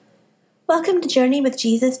Welcome to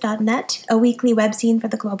JourneyWithJesus.net, a weekly webzine for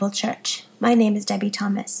the global church. My name is Debbie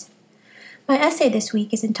Thomas. My essay this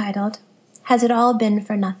week is entitled, Has It All Been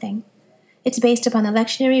for Nothing? It's based upon the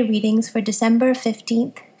lectionary readings for December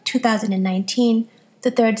 15th, 2019,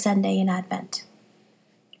 the third Sunday in Advent.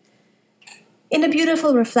 In a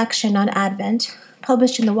beautiful reflection on Advent,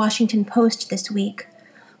 published in the Washington Post this week,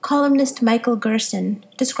 columnist Michael Gerson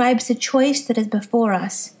describes the choice that is before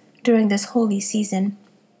us during this holy season.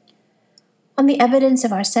 On the evidence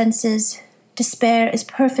of our senses, despair is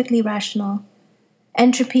perfectly rational.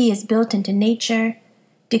 Entropy is built into nature.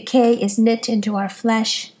 Decay is knit into our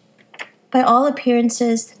flesh. By all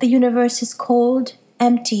appearances, the universe is cold,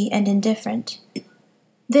 empty, and indifferent.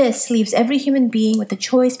 This leaves every human being with the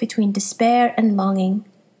choice between despair and longing.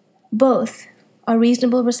 Both are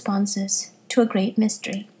reasonable responses to a great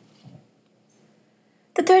mystery.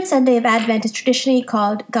 The third Sunday of Advent is traditionally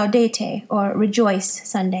called Gaudete, or Rejoice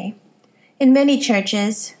Sunday. In many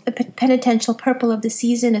churches, the penitential purple of the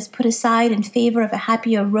season is put aside in favor of a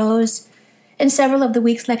happier rose, and several of the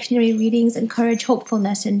week's lectionary readings encourage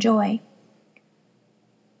hopefulness and joy.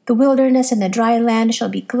 The wilderness and the dry land shall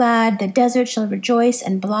be glad, the desert shall rejoice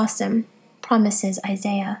and blossom, promises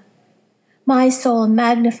Isaiah. My soul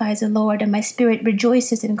magnifies the Lord, and my spirit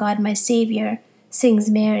rejoices in God my Savior, sings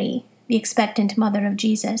Mary, the expectant mother of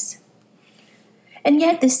Jesus. And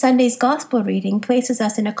yet this Sunday's Gospel reading places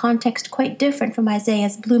us in a context quite different from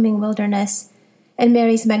Isaiah's blooming wilderness and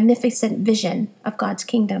Mary's magnificent vision of God's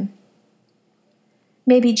kingdom.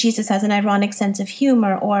 Maybe Jesus has an ironic sense of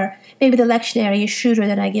humor, or maybe the lectionary is shrewder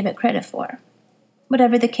than I give it credit for.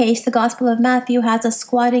 Whatever the case, the Gospel of Matthew has us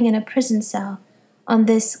squatting in a prison cell on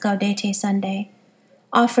this Gaudete Sunday,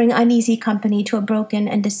 offering uneasy company to a broken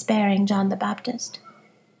and despairing John the Baptist.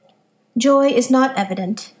 Joy is not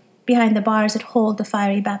evident behind the bars that hold the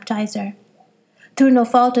fiery baptizer. Through no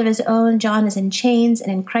fault of his own, John is in chains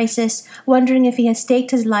and in crisis, wondering if he has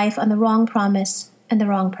staked his life on the wrong promise and the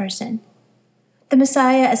wrong person. The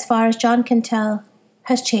Messiah, as far as John can tell,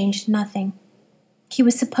 has changed nothing. He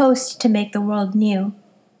was supposed to make the world new.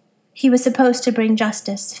 He was supposed to bring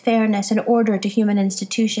justice, fairness, and order to human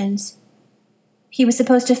institutions. He was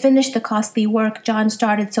supposed to finish the costly work John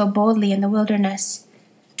started so boldly in the wilderness,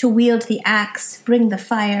 to wield the axe, bring the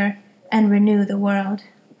fire, and renew the world.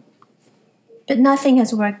 But nothing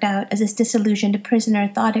has worked out as this disillusioned prisoner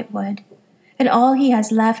thought it would, and all he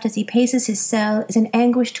has left as he paces his cell is an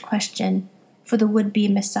anguished question for the would-be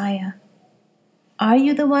Messiah. Are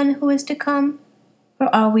you the one who is to come,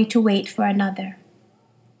 or are we to wait for another?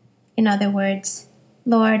 In other words,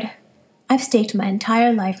 Lord, I've staked my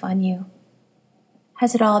entire life on you.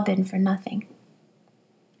 Has it all been for nothing?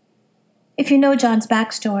 If you know John's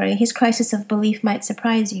backstory, his crisis of belief might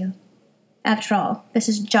surprise you. After all, this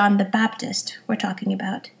is John the Baptist we're talking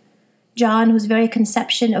about. John, whose very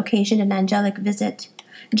conception occasioned an angelic visit.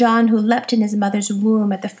 John, who leapt in his mother's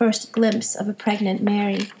womb at the first glimpse of a pregnant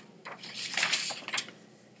Mary.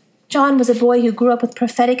 John was a boy who grew up with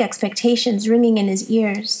prophetic expectations ringing in his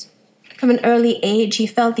ears. From an early age, he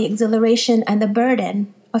felt the exhilaration and the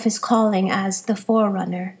burden of his calling as the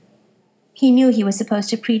forerunner. He knew he was supposed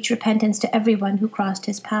to preach repentance to everyone who crossed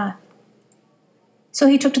his path. So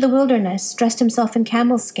he took to the wilderness, dressed himself in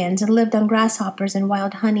camel skins, and lived on grasshoppers and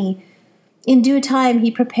wild honey. In due time he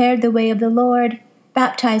prepared the way of the Lord,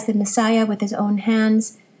 baptized the Messiah with his own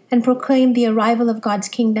hands, and proclaimed the arrival of God's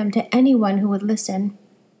kingdom to anyone who would listen.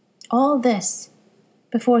 All this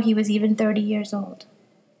before he was even 30 years old.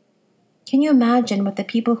 Can you imagine what the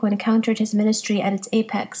people who encountered his ministry at its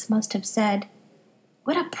apex must have said?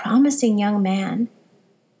 What a promising young man.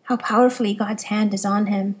 How powerfully God's hand is on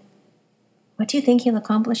him. What do you think he'll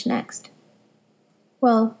accomplish next?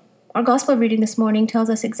 Well, our gospel reading this morning tells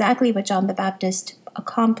us exactly what John the Baptist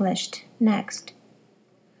accomplished next.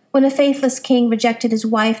 When a faithless king rejected his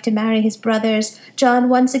wife to marry his brothers, John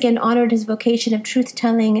once again honored his vocation of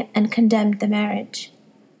truth-telling and condemned the marriage.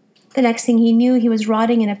 The next thing he knew, he was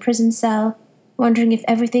rotting in a prison cell, wondering if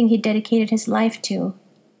everything he dedicated his life to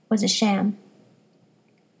was a sham.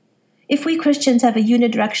 If we Christians have a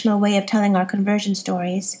unidirectional way of telling our conversion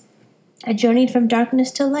stories, I journeyed from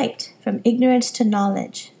darkness to light, from ignorance to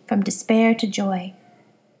knowledge, from despair to joy,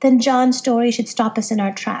 then John's story should stop us in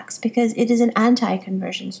our tracks because it is an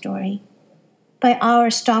anti-conversion story. By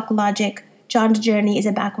our stock logic, John's journey is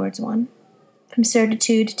a backwards one, from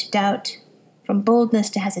certitude to doubt, from boldness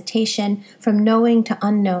to hesitation, from knowing to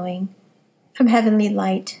unknowing, from heavenly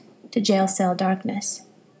light to jail cell darkness.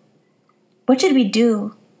 What should we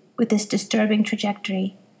do with this disturbing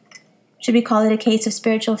trajectory? Should we call it a case of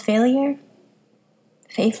spiritual failure?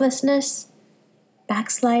 Faithlessness?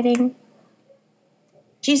 Backsliding?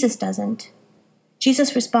 Jesus doesn't.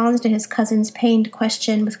 Jesus responds to his cousin's pained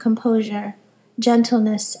question with composure,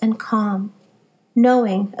 gentleness, and calm,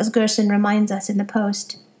 knowing, as Gerson reminds us in the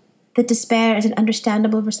Post, that despair is an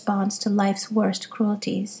understandable response to life's worst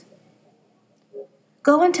cruelties.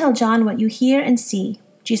 Go and tell John what you hear and see,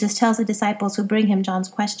 Jesus tells the disciples who bring him John's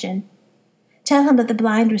question. Tell him that the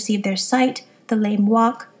blind receive their sight, the lame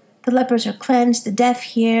walk, the lepers are cleansed, the deaf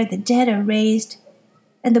hear, the dead are raised,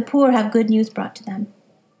 and the poor have good news brought to them.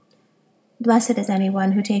 Blessed is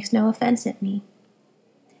anyone who takes no offense at me.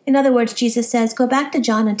 In other words, Jesus says, go back to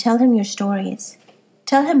John and tell him your stories.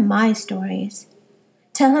 Tell him my stories.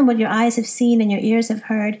 Tell him what your eyes have seen and your ears have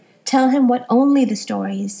heard. Tell him what only the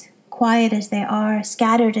stories, quiet as they are,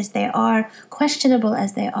 scattered as they are, questionable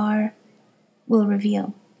as they are, will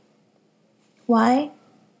reveal. Why?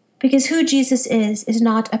 Because who Jesus is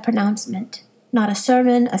not a pronouncement, not a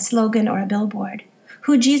sermon, a slogan, or a billboard.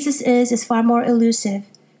 Who Jesus is far more elusive,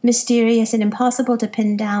 mysterious, and impossible to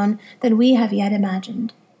pin down than we have yet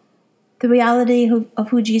imagined. The reality of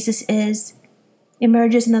who Jesus is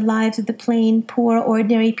emerges in the lives of the plain, poor,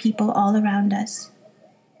 ordinary people all around us.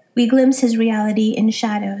 We glimpse his reality in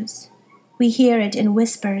shadows. We hear it in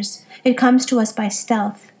whispers. It comes to us by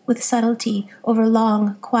stealth, with subtlety, over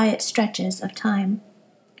long, quiet stretches of time.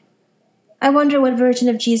 I wonder what version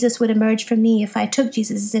of Jesus would emerge for me if I took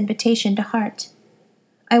Jesus' invitation to heart.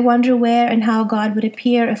 I wonder where and how God would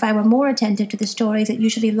appear if I were more attentive to the stories that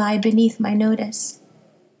usually lie beneath my notice.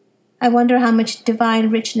 I wonder how much divine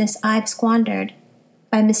richness I've squandered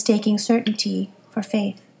by mistaking certainty for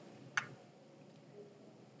faith.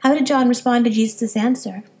 How did John respond to Jesus'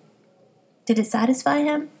 answer? Did it satisfy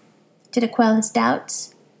him? Did it quell his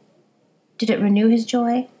doubts? Did it renew his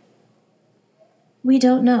joy? We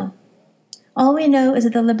don't know. All we know is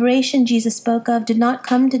that the liberation Jesus spoke of did not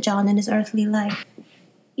come to John in his earthly life.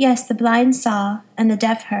 Yes, the blind saw, and the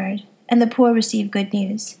deaf heard, and the poor received good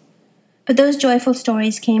news. But those joyful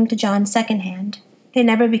stories came to John secondhand. They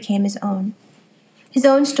never became his own. His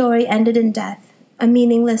own story ended in death, a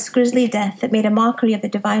meaningless, grisly death that made a mockery of the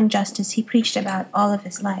divine justice he preached about all of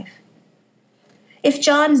his life. If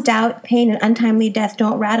John's doubt, pain, and untimely death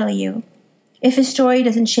don't rattle you, if his story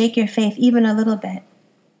doesn't shake your faith even a little bit,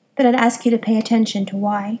 then I'd ask you to pay attention to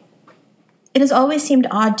why. It has always seemed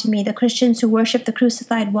odd to me that Christians who worship the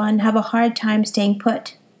crucified one have a hard time staying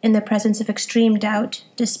put in the presence of extreme doubt,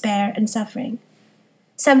 despair, and suffering.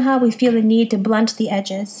 Somehow we feel a need to blunt the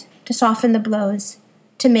edges, to soften the blows,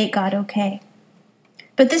 to make God okay.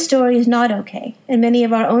 But this story is not okay, and many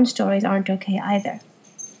of our own stories aren't okay either.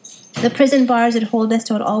 The prison bars that hold us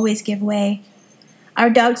don't always give way. Our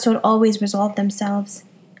doubts don't always resolve themselves.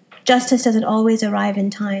 Justice doesn't always arrive in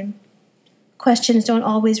time. Questions don't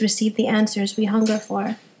always receive the answers we hunger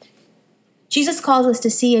for. Jesus calls us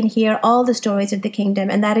to see and hear all the stories of the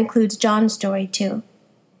kingdom, and that includes John's story too.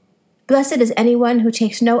 Blessed is anyone who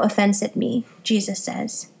takes no offense at me, Jesus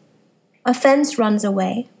says. Offense runs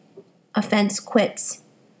away. Offense quits.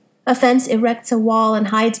 Offense erects a wall and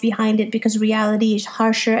hides behind it because reality is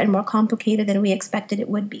harsher and more complicated than we expected it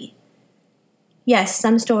would be. Yes,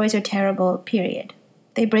 some stories are terrible, period.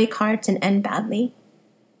 They break hearts and end badly.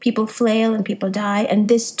 People flail and people die, and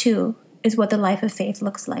this, too, is what the life of faith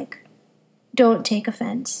looks like. Don't take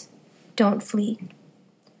offense. Don't flee.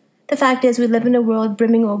 The fact is, we live in a world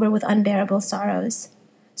brimming over with unbearable sorrows.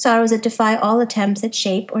 Sorrows that defy all attempts at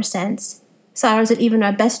shape or sense. Sorrows that even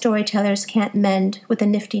our best storytellers can't mend with a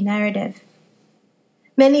nifty narrative.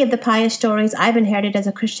 Many of the pious stories I've inherited as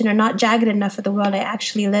a Christian are not jagged enough for the world I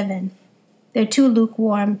actually live in. They're too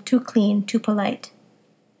lukewarm, too clean, too polite.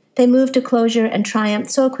 They move to closure and triumph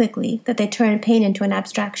so quickly that they turn pain into an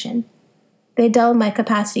abstraction. They dull my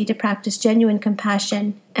capacity to practice genuine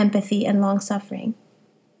compassion, empathy, and long-suffering.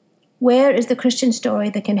 Where is the Christian story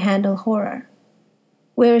that can handle horror?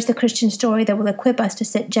 Where is the Christian story that will equip us to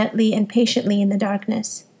sit gently and patiently in the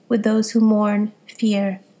darkness with those who mourn,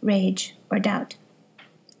 fear, rage, or doubt?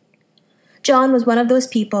 John was one of those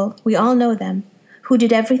people, we all know them, who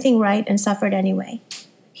did everything right and suffered anyway.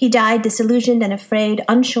 He died disillusioned and afraid,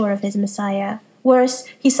 unsure of his Messiah. Worse,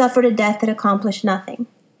 he suffered a death that accomplished nothing.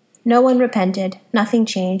 No one repented, nothing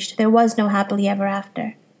changed, there was no happily ever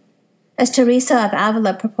after. As Teresa of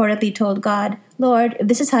Avila purportedly told God, Lord, if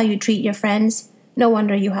this is how you treat your friends, no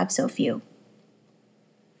wonder you have so few.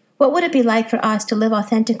 What would it be like for us to live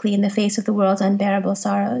authentically in the face of the world's unbearable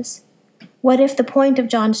sorrows? What if the point of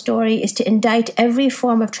John's story is to indict every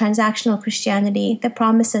form of transactional Christianity that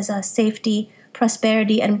promises us safety,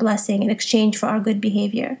 prosperity, and blessing in exchange for our good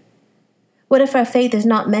behavior? What if our faith is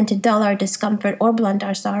not meant to dull our discomfort or blunt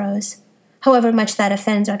our sorrows, however much that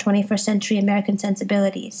offends our 21st century American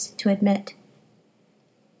sensibilities to admit?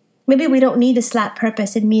 Maybe we don't need to slap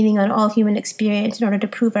purpose and meaning on all human experience in order to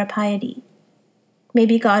prove our piety.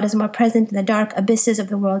 Maybe God is more present in the dark abysses of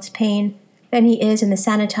the world's pain than he is in the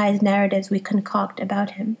sanitized narratives we concoct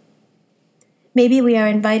about him. Maybe we are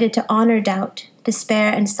invited to honor doubt,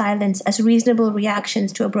 despair, and silence as reasonable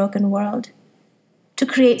reactions to a broken world, to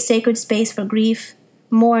create sacred space for grief,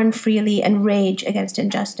 mourn freely, and rage against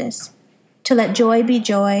injustice, to let joy be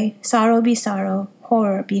joy, sorrow be sorrow,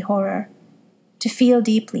 horror be horror, to feel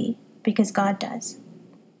deeply because God does.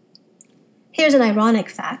 Here's an ironic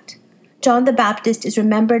fact. John the Baptist is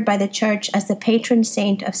remembered by the Church as the patron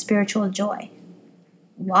saint of spiritual joy.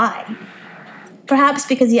 Why? Perhaps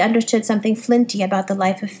because he understood something flinty about the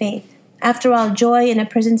life of faith. After all, joy in a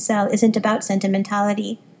prison cell isn't about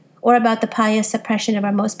sentimentality or about the pious suppression of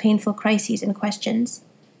our most painful crises and questions.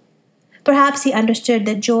 Perhaps he understood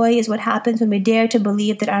that joy is what happens when we dare to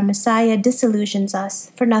believe that our Messiah disillusions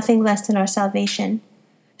us for nothing less than our salvation,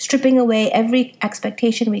 stripping away every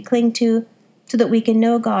expectation we cling to so that we can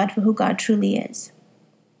know God for who God truly is.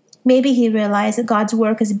 Maybe he realized that God's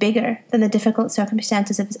work is bigger than the difficult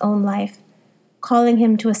circumstances of his own life, calling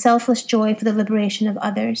him to a selfless joy for the liberation of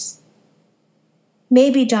others.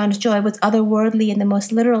 Maybe John's joy was otherworldly in the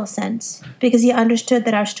most literal sense, because he understood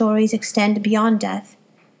that our stories extend beyond death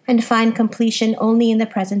and find completion only in the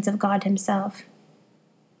presence of God himself.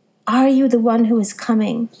 Are you the one who is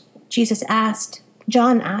coming?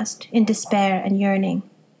 John asked in despair and yearning.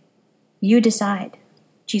 You decide,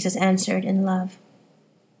 Jesus answered in love.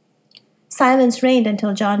 Silence reigned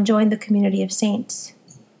until John joined the community of saints.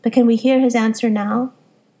 But can we hear his answer now?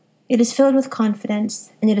 It is filled with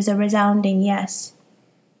confidence, and it is a resounding yes.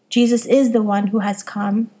 Jesus is the one who has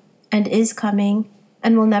come, and is coming,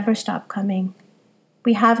 and will never stop coming.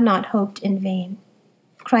 We have not hoped in vain.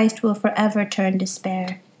 Christ will forever turn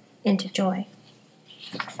despair into joy.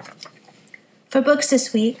 For books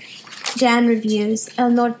this week, Jan reviews El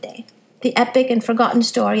Norte, the epic and forgotten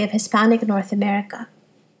story of Hispanic North America,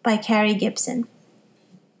 by Carrie Gibson.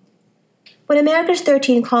 When America's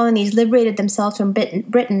 13 colonies liberated themselves from Britain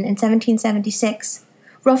in 1776,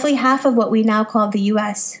 roughly half of what we now call the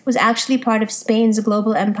U.S. was actually part of Spain's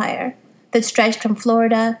global empire that stretched from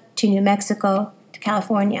Florida to New Mexico to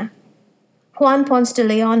California. Juan Ponce de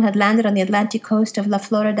Leon had landed on the Atlantic coast of La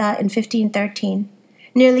Florida in 1513,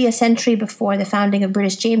 nearly a century before the founding of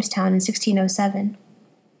British Jamestown in 1607.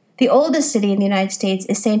 The oldest city in the United States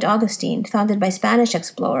is St. Augustine, founded by Spanish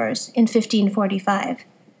explorers in 1545.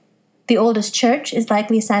 The oldest church is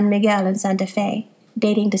likely San Miguel in Santa Fe,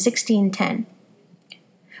 dating to 1610.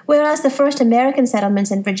 Whereas the first American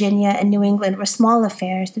settlements in Virginia and New England were small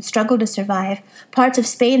affairs that struggled to survive, parts of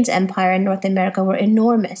Spain's empire in North America were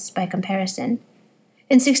enormous by comparison.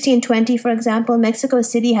 In 1620, for example, Mexico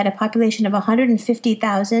City had a population of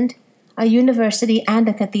 150,000, a university, and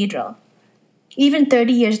a cathedral. Even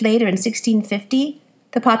 30 years later, in 1650,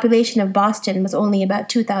 the population of Boston was only about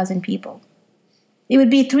 2,000 people. It would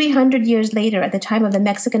be 300 years later, at the time of the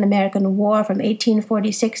Mexican-American War from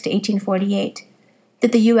 1846 to 1848,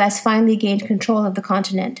 that the U.S. finally gained control of the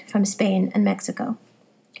continent from Spain and Mexico.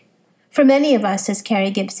 For many of us, says Carrie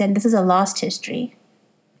Gibson, this is a lost history.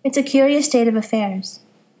 It's a curious state of affairs.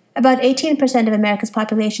 About 18% of America's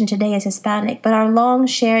population today is Hispanic, but our long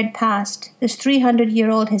shared past, this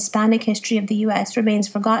 300-year-old Hispanic history of the U.S., remains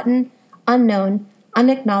forgotten, unknown,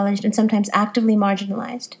 unacknowledged, and sometimes actively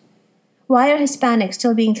marginalized. Why are Hispanics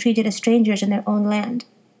still being treated as strangers in their own land?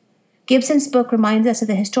 Gibson's book reminds us of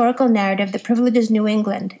the historical narrative that privileges New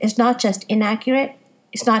England is not just inaccurate,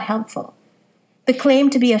 it's not helpful. The claim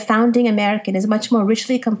to be a founding American is much more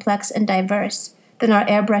richly complex and diverse than our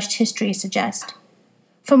airbrushed histories suggest.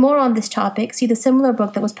 For more on this topic, see the similar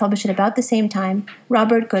book that was published at about the same time,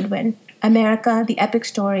 Robert Goodwin, America, the Epic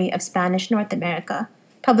Story of Spanish North America,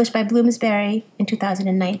 published by Bloomsbury in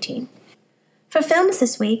 2019. For films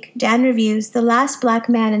this week, Jan reviews The Last Black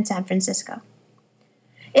Man in San Francisco.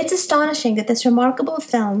 It's astonishing that this remarkable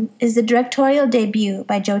film is the directorial debut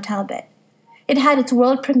by Joe Talbot. It had its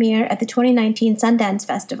world premiere at the 2019 Sundance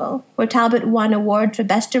Festival, where Talbot won awards for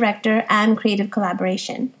Best Director and Creative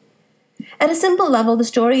Collaboration. At a simple level, the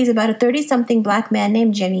story is about a 30-something black man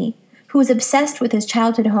named Jimmy, who is obsessed with his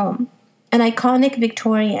childhood home, an iconic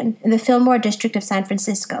Victorian in the Fillmore district of San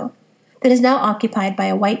Francisco, that is now occupied by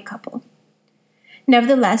a white couple.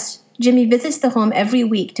 Nevertheless, Jimmy visits the home every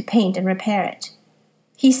week to paint and repair it.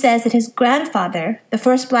 He says that his grandfather, the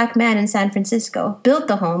first black man in San Francisco, built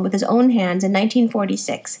the home with his own hands in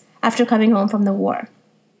 1946 after coming home from the war.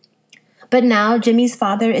 But now Jimmy's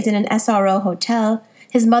father is in an SRO hotel,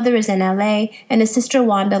 his mother is in LA, and his sister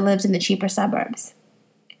Wanda lives in the cheaper suburbs.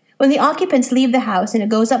 When the occupants leave the house and it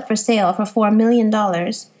goes up for sale for $4 million,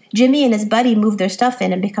 Jimmy and his buddy move their stuff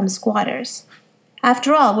in and become squatters.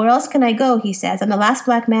 After all, where else can I go, he says. I'm the last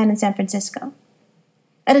black man in San Francisco.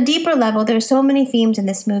 At a deeper level, there are so many themes in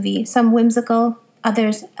this movie, some whimsical,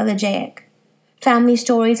 others elegiac. Family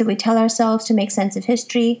stories that we tell ourselves to make sense of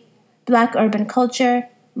history, black urban culture,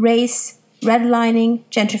 race, redlining,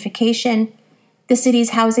 gentrification, the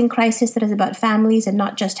city's housing crisis that is about families and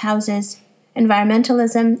not just houses,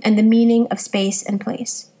 environmentalism, and the meaning of space and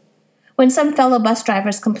place. When some fellow bus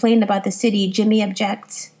drivers complain about the city, Jimmy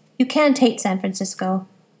objects, "You can't hate San Francisco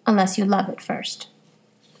unless you love it first."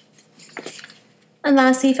 And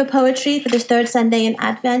lastly, for poetry for this third Sunday in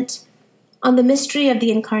Advent, On the Mystery of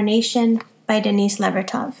the Incarnation by Denise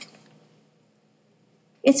Levertov.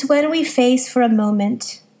 It's when we face for a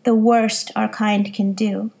moment the worst our kind can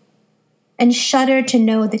do, and shudder to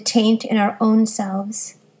know the taint in our own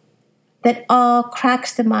selves, that awe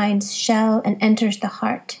cracks the mind's shell and enters the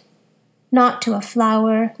heart, not to a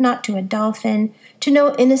flower, not to a dolphin, to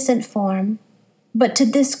no innocent form, but to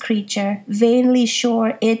this creature, vainly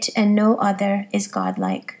sure it and no other is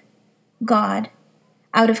godlike. God,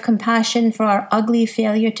 out of compassion for our ugly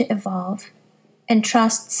failure to evolve,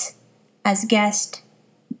 entrusts as guest,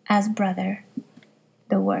 as brother,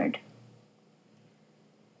 the Word.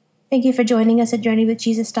 Thank you for joining us at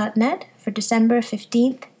JourneyWithJesus.net for December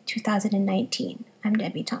 15th, 2019. I'm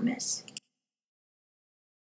Debbie Thomas.